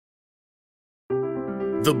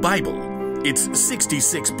The Bible. It's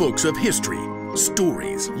 66 books of history,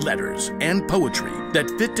 stories, letters, and poetry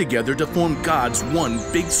that fit together to form God's one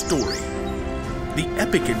big story. The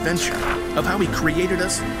epic adventure of how He created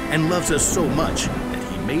us and loves us so much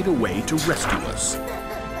that He made a way to rescue us.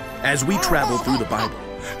 As we travel through the Bible,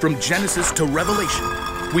 from Genesis to Revelation,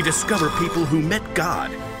 we discover people who met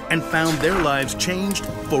God and found their lives changed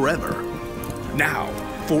forever. Now,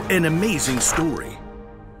 for an amazing story,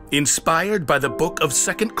 inspired by the book of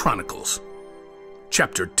 2 Chronicles,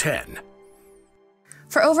 chapter 10.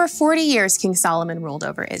 For over 40 years, King Solomon ruled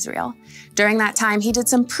over Israel. During that time, he did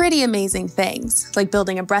some pretty amazing things, like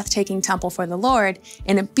building a breathtaking temple for the Lord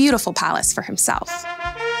and a beautiful palace for himself.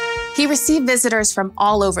 He received visitors from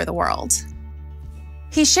all over the world.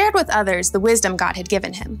 He shared with others the wisdom God had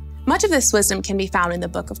given him. Much of this wisdom can be found in the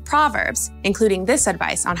book of Proverbs, including this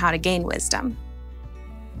advice on how to gain wisdom.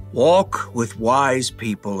 Walk with wise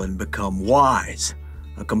people and become wise.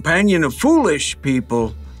 A companion of foolish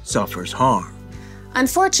people suffers harm.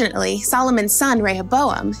 Unfortunately, Solomon's son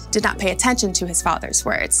Rehoboam did not pay attention to his father's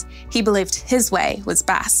words. He believed his way was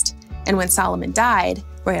best. And when Solomon died,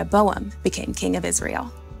 Rehoboam became king of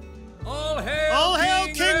Israel. All hail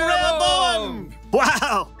King Rehoboam!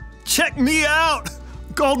 Wow! Check me out!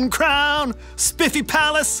 Golden crown, spiffy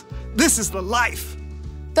palace. This is the life.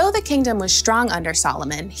 Though the kingdom was strong under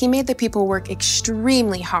Solomon, he made the people work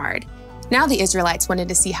extremely hard. Now the Israelites wanted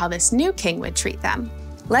to see how this new king would treat them.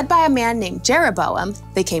 Led by a man named Jeroboam,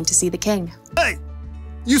 they came to see the king. Hey,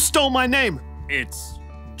 you stole my name. It's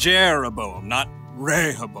Jeroboam, not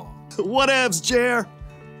Rehoboam. Whatevs, Jer.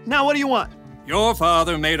 Now what do you want? Your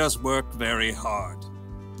father made us work very hard.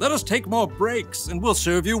 Let us take more breaks and we'll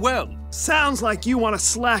serve you well. Sounds like you want to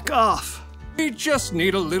slack off. We just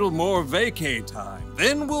need a little more vacay time.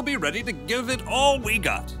 Then we'll be ready to give it all we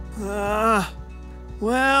got.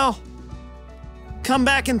 Well, come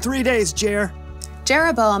back in 3 days, Jer.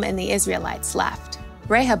 Jeroboam and the Israelites left.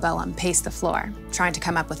 Rehoboam paced the floor, trying to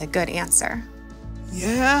come up with a good answer.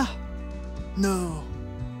 Yeah? No.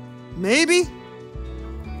 Maybe?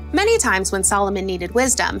 Many times when Solomon needed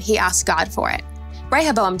wisdom, he asked God for it.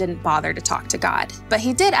 Rehoboam didn't bother to talk to God, but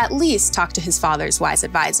he did at least talk to his father's wise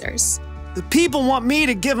advisors. The people want me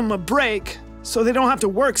to give them a break so they don't have to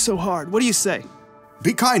work so hard. What do you say?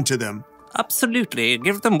 Be kind to them. Absolutely.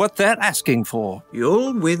 Give them what they're asking for.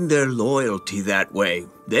 You'll win their loyalty that way.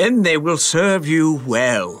 Then they will serve you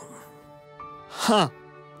well. Huh.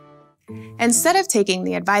 Instead of taking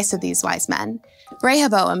the advice of these wise men,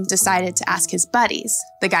 Rehoboam decided to ask his buddies,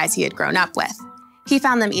 the guys he had grown up with. He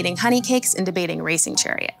found them eating honey cakes and debating racing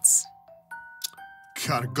chariots.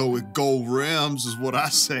 Gotta go with gold rims is what I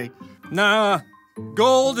say. Nah,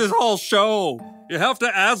 gold is all show. You have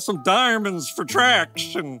to add some diamonds for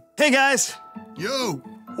traction. Hey, guys. Yo.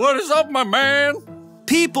 What is up, my man?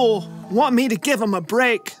 People want me to give them a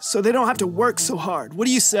break so they don't have to work so hard. What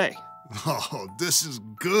do you say? Oh, this is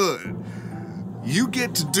good. You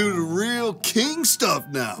get to do the real king stuff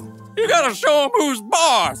now. You gotta show them who's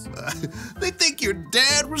boss. They think your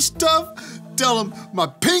dad was tough? Tell them my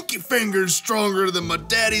pinky finger's stronger than my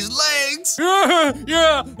daddy's legs.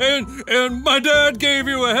 Yeah, and my dad gave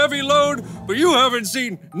you a heavy load, but you haven't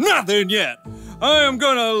seen nothing yet. I am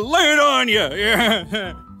gonna lay it on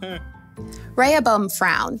you. Rehoboam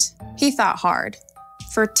frowned. He thought hard,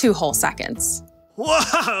 for 2 whole seconds.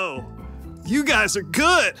 Whoa! You guys are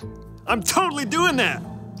good. I'm totally doing that.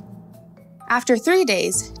 After 3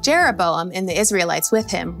 days, Jeroboam and the Israelites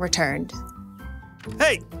with him returned.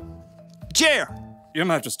 Hey, Jer. Your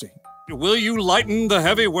Majesty, will you lighten the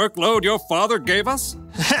heavy workload your father gave us?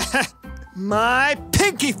 My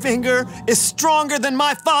pinky finger is stronger than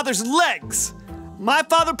my father's legs. My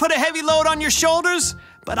father put a heavy load on your shoulders,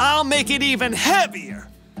 but I'll make it even heavier.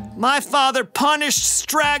 My father punished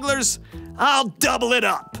stragglers. I'll double it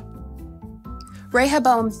up.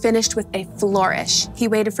 Rehoboam finished with a flourish. He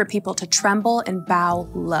waited for people to tremble and bow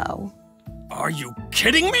low. Are you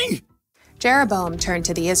kidding me? Jeroboam turned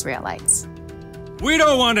to the Israelites. We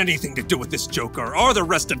don't want anything to do with this joker or the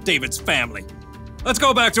rest of David's family. Let's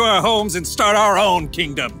go back to our homes and start our own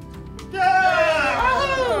kingdom.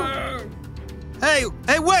 Yeah! Hey,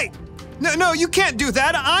 wait! No, you can't do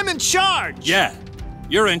that. I'm in charge. Yeah,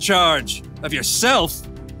 you're in charge of yourself.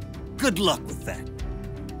 Good luck with that.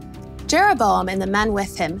 Jeroboam and the men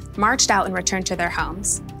with him marched out and returned to their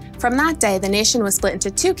homes. From that day, the nation was split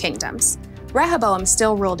into 2 kingdoms. Rehoboam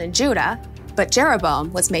still ruled in Judah, but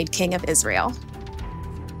Jeroboam was made king of Israel.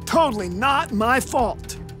 Totally not my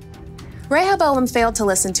fault. Rehoboam failed to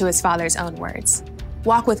listen to his father's own words.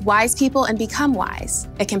 Walk with wise people and become wise.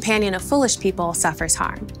 A companion of foolish people suffers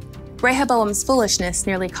harm. Rehoboam's foolishness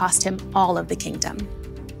nearly cost him all of the kingdom.